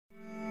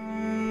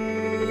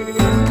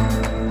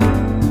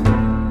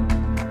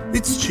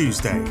It's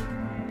Tuesday,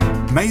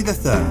 May the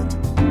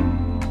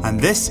 3rd, and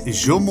this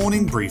is your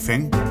morning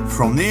briefing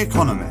from The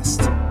Economist.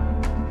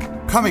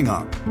 Coming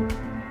up,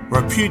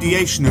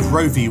 repudiation of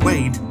Roe v.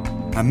 Wade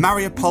and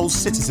Mariupol's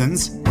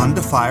citizens under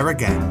fire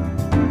again.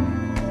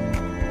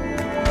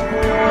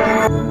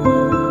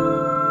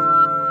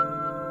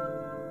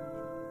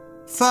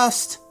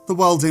 First, the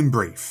world in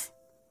brief.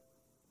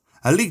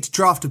 A leaked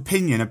draft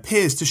opinion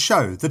appears to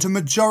show that a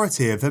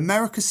majority of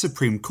America's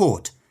Supreme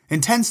Court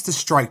intends to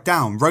strike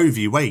down Roe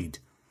v. Wade,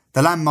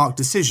 the landmark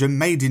decision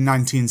made in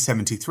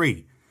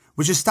 1973,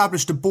 which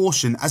established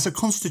abortion as a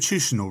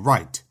constitutional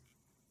right.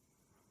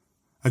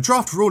 A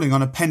draft ruling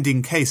on a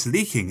pending case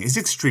leaking is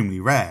extremely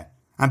rare,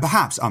 and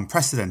perhaps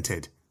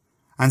unprecedented,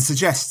 and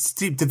suggests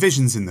deep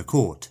divisions in the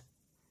court.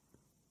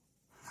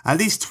 At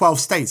least 12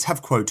 states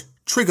have, quote,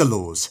 trigger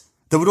laws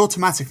that would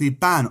automatically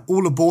ban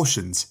all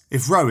abortions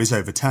if Roe is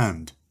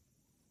overturned.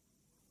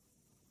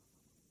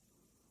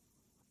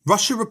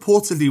 Russia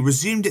reportedly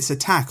resumed its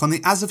attack on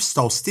the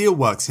Azovstal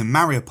steelworks in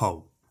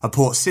Mariupol, a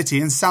port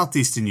city in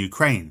southeastern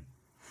Ukraine,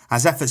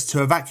 as efforts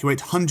to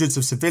evacuate hundreds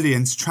of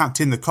civilians trapped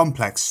in the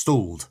complex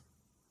stalled.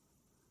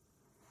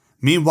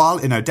 Meanwhile,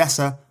 in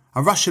Odessa,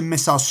 a Russian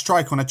missile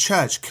strike on a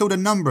church killed a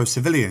number of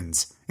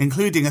civilians,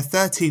 including a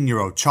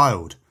 13-year-old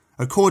child,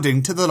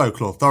 according to the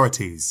local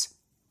authorities.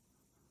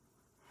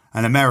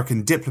 An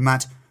American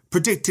diplomat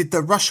predicted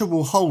that Russia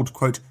will hold,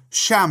 quote,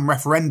 sham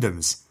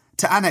referendums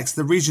to annex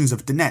the regions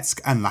of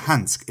Donetsk and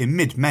Luhansk in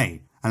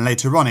mid-May and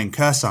later on in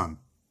Kherson.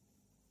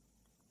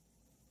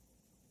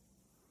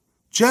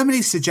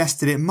 Germany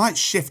suggested it might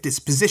shift its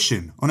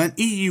position on an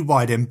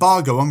EU-wide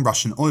embargo on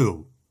Russian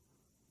oil.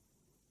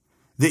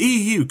 The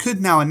EU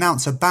could now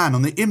announce a ban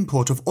on the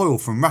import of oil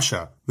from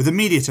Russia with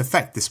immediate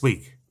effect this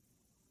week.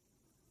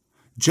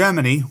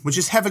 Germany, which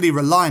is heavily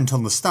reliant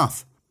on the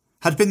stuff,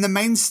 had been the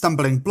main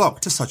stumbling block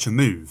to such a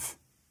move.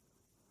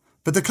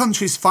 But the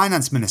country's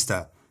finance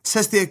minister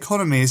says the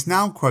economy is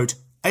now, quote,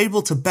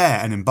 able to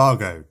bear an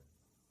embargo.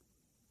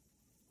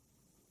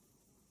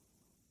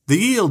 The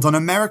yield on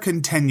American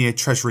 10-year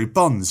Treasury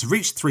bonds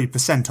reached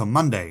 3% on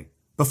Monday,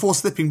 before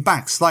slipping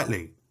back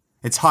slightly,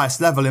 its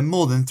highest level in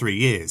more than 3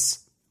 years.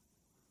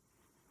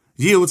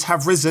 Yields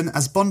have risen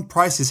as bond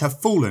prices have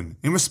fallen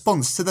in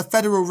response to the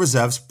Federal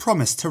Reserve's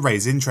promise to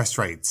raise interest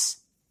rates.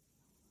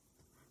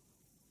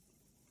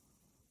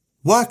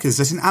 Workers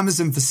at an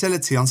Amazon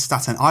facility on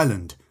Staten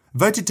Island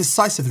voted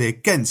decisively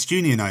against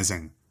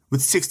unionising, with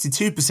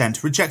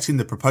 62% rejecting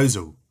the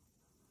proposal.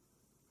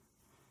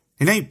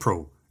 In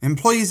April,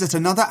 employees at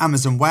another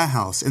Amazon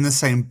warehouse in the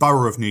same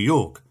borough of New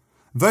York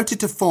voted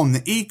to form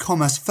the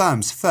e-commerce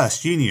firm's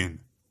first union.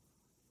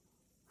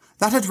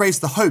 That had raised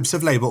the hopes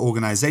of labour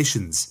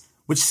organisations,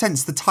 which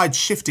sensed the tide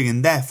shifting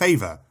in their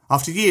favour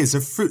after years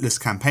of fruitless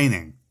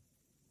campaigning.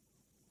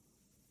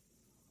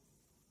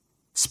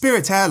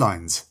 Spirit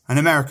Airlines, an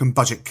American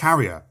budget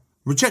carrier,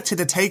 rejected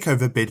a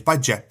takeover bid by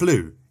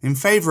JetBlue in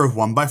favour of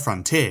one by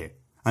Frontier,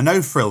 a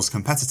no-frills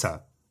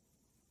competitor.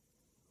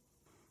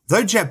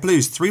 Though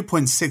JetBlue's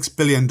 $3.6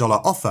 billion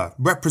offer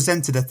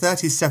represented a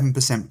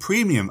 37%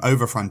 premium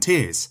over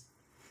Frontier's,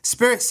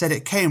 Spirit said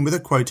it came with a,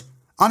 quote,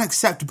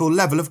 unacceptable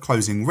level of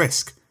closing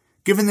risk,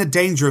 given the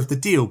danger of the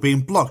deal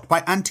being blocked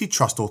by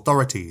antitrust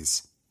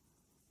authorities.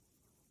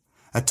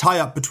 A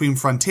tie-up between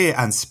Frontier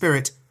and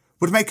Spirit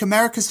would make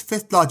America's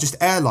fifth largest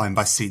airline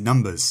by seat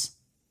numbers.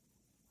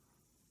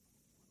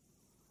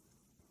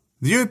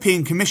 The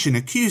European Commission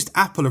accused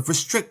Apple of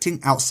restricting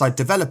outside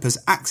developers'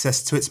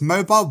 access to its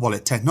mobile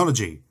wallet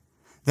technology,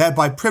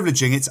 thereby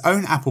privileging its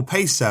own Apple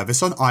Pay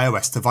service on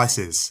iOS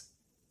devices.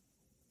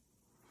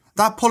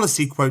 That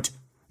policy, quote,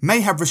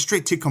 may have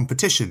restricted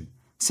competition,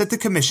 said the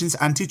Commission's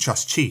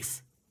antitrust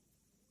chief.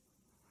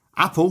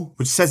 Apple,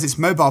 which says its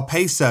mobile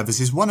pay service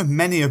is one of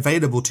many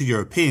available to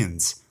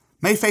Europeans,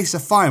 may face a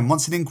fine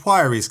once an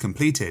inquiry is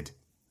completed.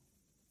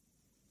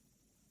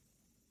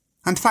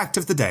 And fact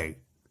of the day: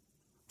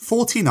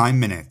 49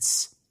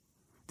 minutes.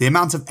 The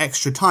amount of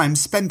extra time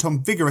spent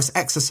on vigorous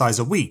exercise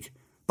a week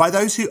by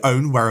those who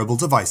own wearable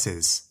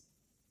devices.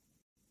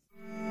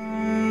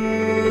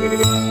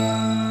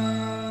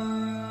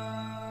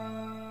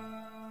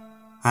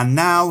 And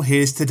now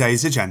here's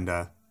today's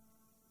agenda.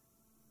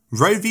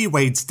 Roe v.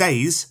 Wade's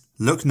days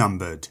look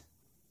numbered.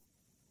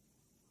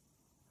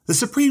 The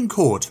Supreme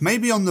Court may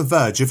be on the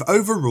verge of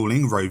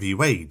overruling Roe v.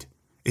 Wade,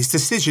 its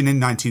decision in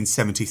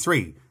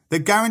 1973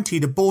 that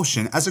guaranteed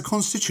abortion as a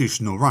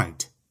constitutional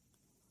right.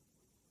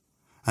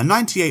 A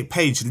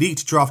 98-page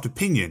leaked draft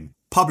opinion,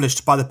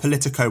 published by the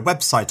Politico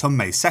website on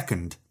May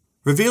 2nd,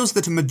 reveals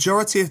that a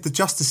majority of the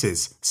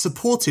justices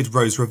supported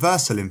Roe's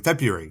reversal in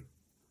February.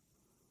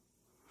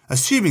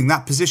 Assuming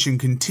that position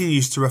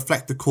continues to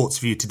reflect the court's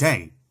view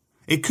today,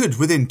 it could,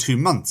 within 2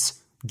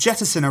 months,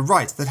 jettison a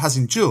right that has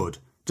endured,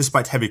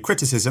 despite heavy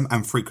criticism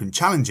and frequent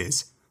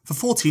challenges, for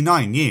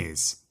 49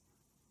 years.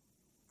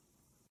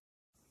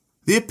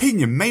 The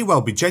opinion may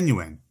well be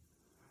genuine,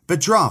 but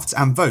drafts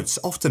and votes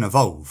often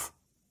evolve.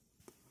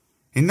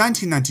 In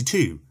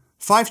 1992,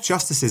 5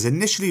 justices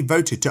initially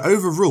voted to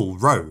overrule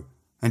Roe,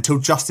 until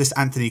Justice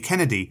Anthony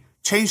Kennedy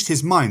changed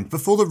his mind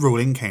before the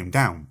ruling came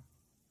down.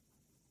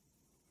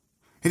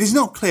 It is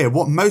not clear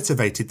what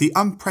motivated the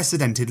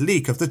unprecedented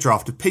leak of the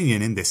draft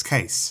opinion in this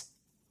case.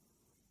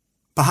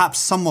 Perhaps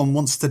someone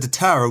wants to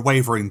deter a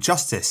wavering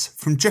justice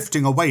from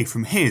drifting away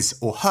from his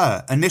or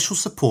her initial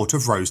support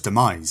of Roe's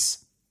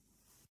demise.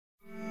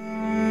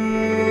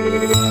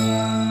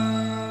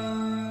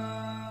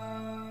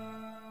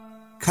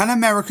 Can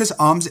America's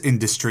arms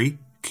industry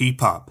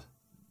keep up?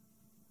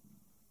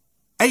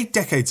 8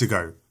 decades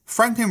ago,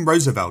 Franklin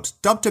Roosevelt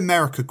dubbed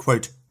America,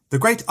 quote, the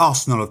great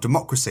arsenal of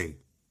democracy.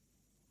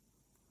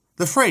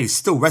 The phrase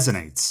still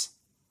resonates.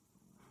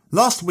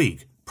 Last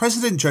week,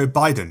 President Joe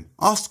Biden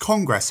asked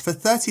Congress for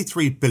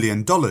 $33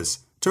 billion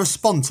to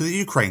respond to the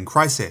Ukraine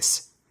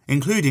crisis,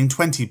 including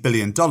 $20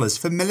 billion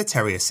for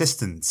military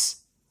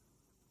assistance.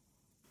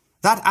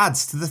 That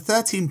adds to the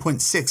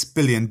 $13.6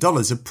 billion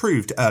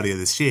approved earlier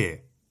this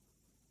year.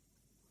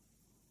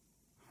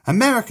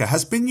 America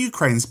has been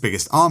Ukraine's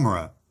biggest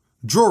armourer,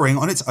 drawing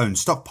on its own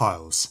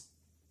stockpiles.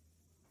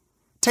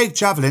 Take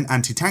Javelin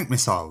anti-tank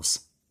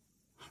missiles.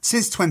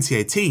 Since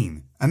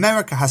 2018,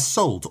 America has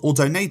sold or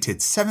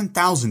donated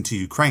 7,000 to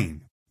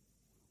Ukraine.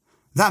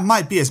 That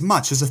might be as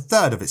much as a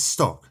third of its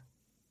stock.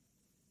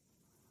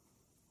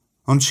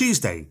 On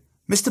Tuesday,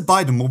 Mr.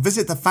 Biden will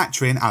visit the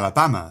factory in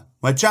Alabama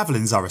where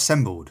Javelins are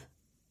assembled.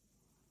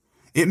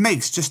 It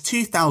makes just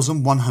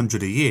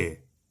 2,100 a year.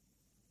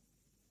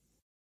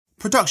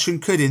 Production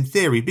could in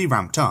theory be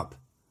ramped up,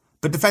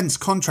 but defence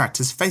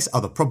contractors face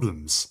other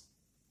problems.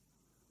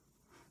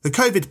 The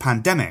COVID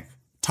pandemic,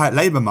 tight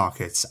labour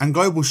markets and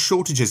global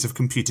shortages of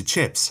computer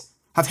chips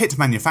have hit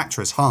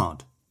manufacturers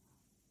hard.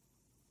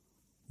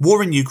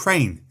 War in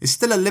Ukraine is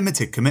still a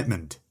limited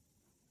commitment.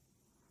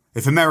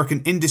 If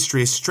American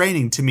industry is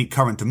straining to meet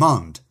current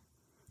demand,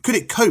 could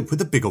it cope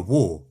with a bigger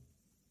war?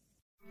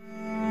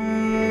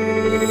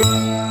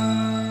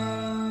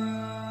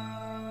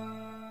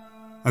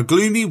 A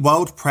gloomy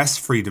World Press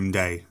Freedom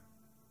Day.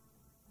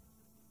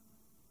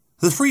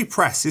 The free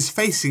press is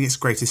facing its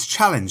greatest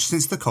challenge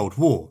since the Cold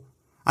War,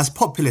 as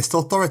populist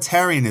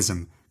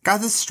authoritarianism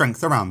gathers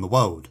strength around the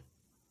world.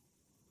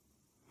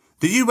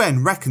 The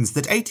UN reckons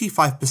that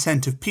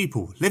 85% of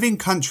people live in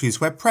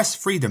countries where press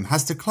freedom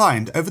has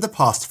declined over the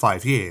past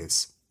 5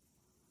 years.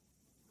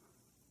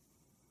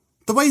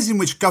 The ways in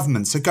which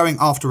governments are going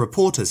after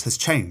reporters has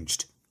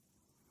changed.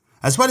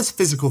 As well as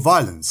physical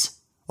violence,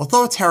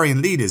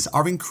 authoritarian leaders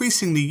are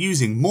increasingly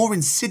using more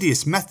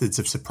insidious methods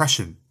of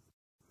suppression: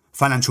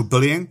 financial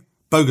bullying,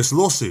 bogus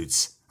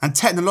lawsuits, and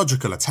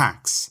technological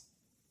attacks.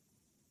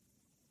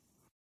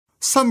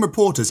 Some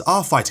reporters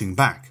are fighting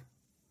back.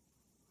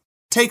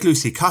 Take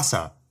Lucy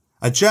Kassa,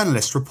 a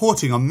journalist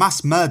reporting on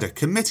mass murder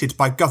committed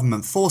by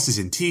government forces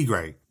in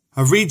Tigray,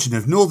 a region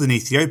of northern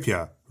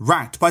Ethiopia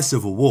racked by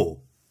civil war.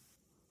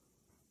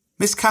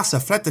 Miss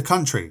Kassa fled the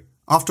country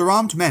after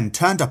armed men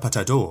turned up at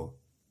her door.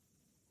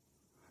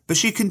 But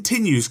she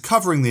continues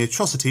covering the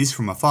atrocities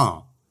from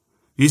afar,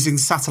 using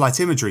satellite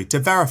imagery to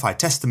verify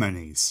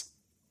testimonies.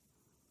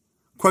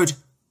 Quote,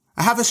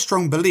 I have a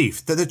strong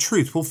belief that the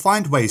truth will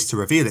find ways to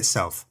reveal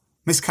itself,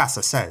 Miss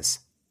Kassa says,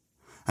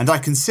 and I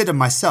consider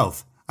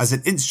myself as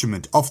an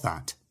instrument of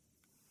that.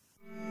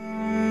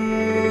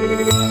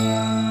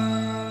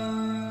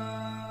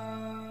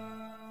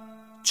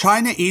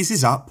 China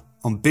eases up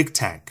on big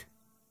tech.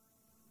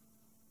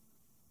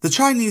 The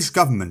Chinese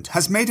government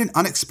has made an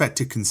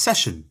unexpected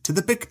concession to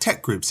the big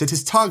tech groups it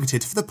has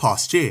targeted for the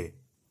past year.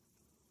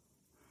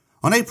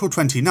 On April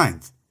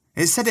 29th,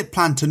 it said it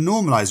planned to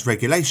normalise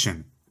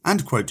regulation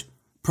and, quote,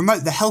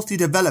 promote the healthy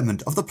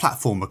development of the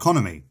platform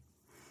economy,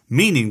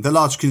 meaning the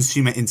large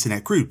consumer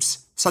internet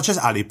groups such as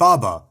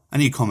Alibaba,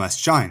 an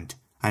e-commerce giant,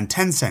 and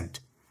Tencent,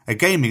 a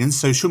gaming and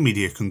social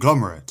media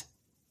conglomerate.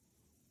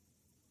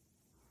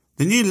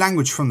 The new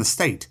language from the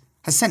state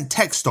has sent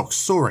tech stocks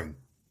soaring.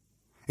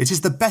 It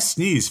is the best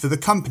news for the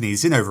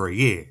companies in over a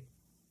year.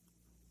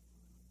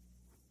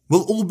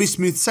 Will all be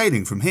smooth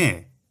sailing from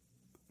here?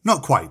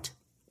 Not quite.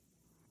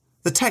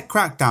 The tech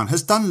crackdown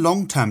has done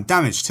long-term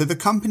damage to the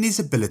company's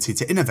ability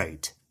to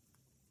innovate.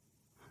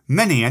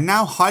 Many are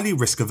now highly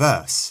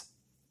risk-averse.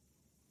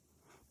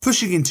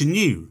 Pushing into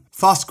new,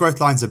 fast-growth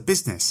lines of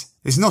business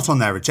is not on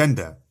their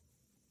agenda.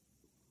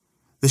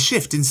 The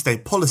shift in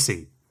state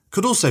policy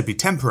could also be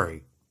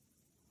temporary.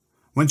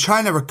 When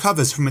China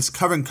recovers from its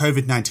current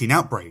COVID-19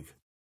 outbreak,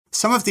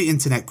 some of the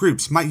internet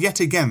groups might yet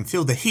again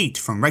feel the heat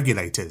from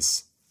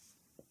regulators.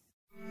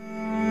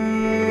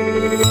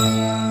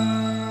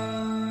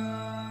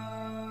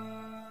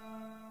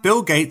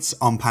 Bill Gates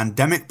on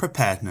pandemic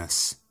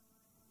preparedness.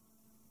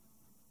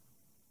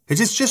 It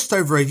is just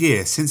over a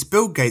year since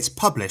Bill Gates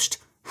published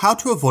How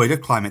to Avoid a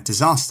Climate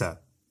Disaster.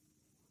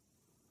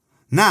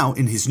 Now,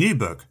 in his new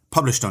book,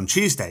 published on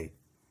Tuesday,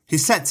 he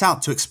sets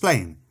out to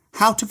explain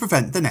how to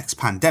prevent the next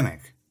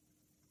pandemic.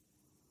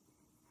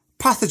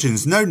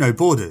 Pathogens know no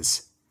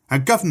borders,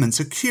 and governments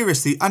are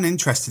curiously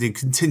uninterested in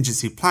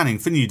contingency planning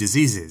for new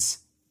diseases.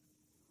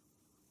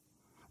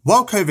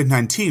 While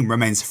COVID-19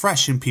 remains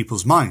fresh in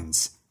people's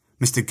minds,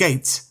 Mr.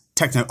 Gates,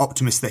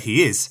 techno-optimist that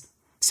he is,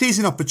 sees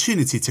an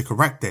opportunity to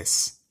correct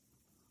this.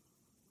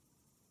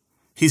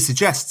 He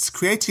suggests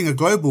creating a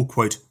global,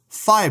 quote,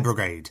 fire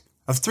brigade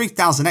of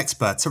 3,000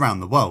 experts around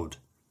the world,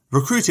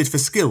 recruited for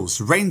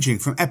skills ranging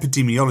from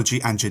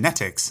epidemiology and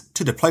genetics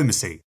to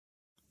diplomacy.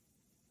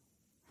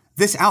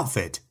 This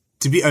outfit,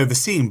 to be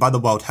overseen by the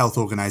World Health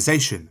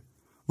Organization,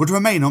 would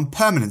remain on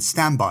permanent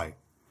standby,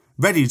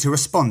 ready to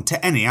respond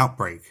to any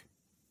outbreak.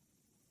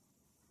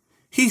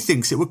 He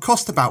thinks it would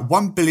cost about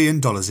 $1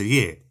 billion a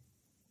year.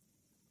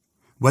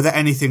 Whether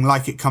anything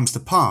like it comes to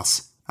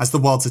pass, as the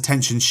world's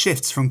attention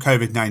shifts from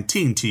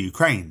COVID-19 to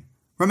Ukraine,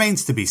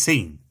 remains to be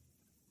seen.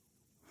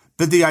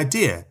 But the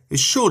idea is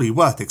surely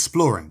worth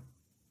exploring.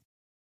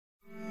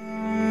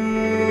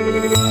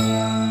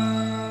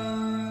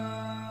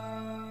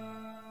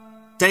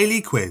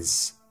 Daily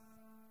Quiz.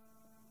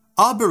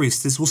 Our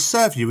baristas will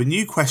serve you a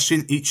new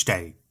question each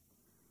day.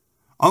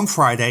 On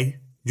Friday,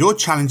 your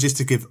challenge is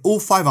to give all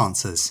 5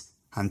 answers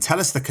and tell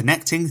us the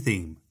connecting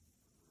theme.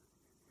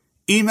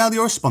 Email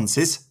your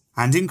responses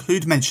and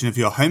include mention of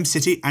your home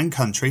city and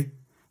country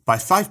by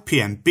 5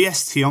 p.m.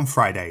 BST on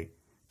Friday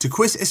to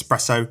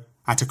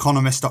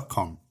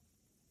quizespresso@economist.com.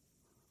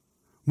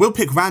 We'll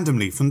pick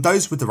randomly from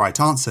those with the right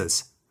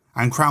answers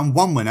and crown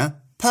one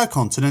winner per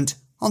continent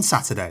on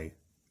Saturday.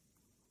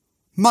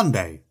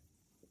 Monday.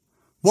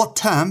 What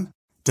term,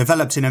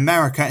 developed in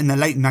America in the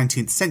late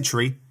 19th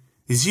century,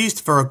 is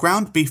used for a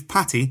ground beef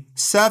patty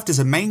served as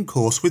a main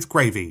course with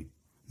gravy,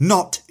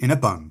 not in a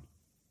bun?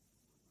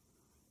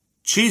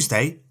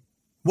 Tuesday.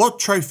 What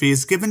trophy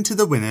is given to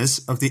the winners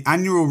of the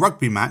annual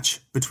rugby match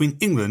between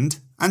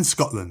England and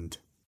Scotland?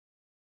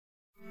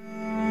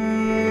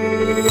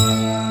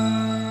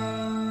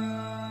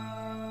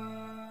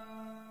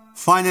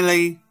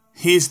 Finally,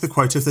 here's the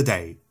quote of the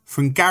day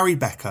from Gary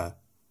Becker,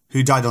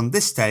 who died on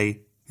this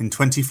day in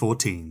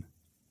 2014.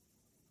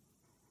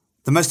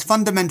 The most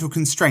fundamental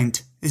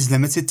constraint is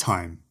limited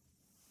time.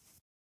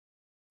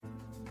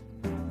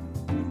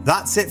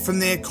 That's it from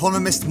The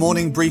Economist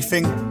Morning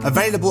Briefing,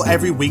 available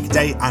every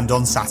weekday and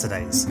on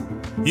Saturdays.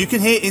 You can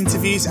hear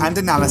interviews and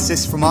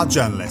analysis from our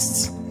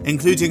journalists,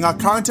 including our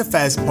current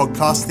affairs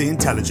podcast, The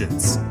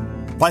Intelligence,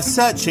 by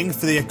searching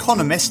for The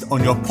Economist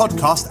on your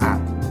podcast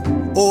app,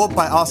 or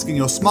by asking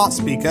your smart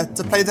speaker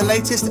to play the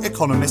latest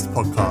Economist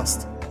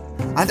podcast.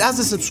 And as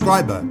a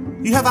subscriber,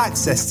 you have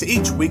access to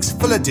each week's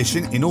full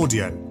edition in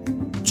audio.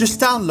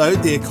 Just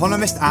download the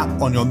Economist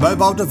app on your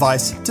mobile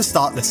device to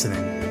start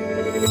listening.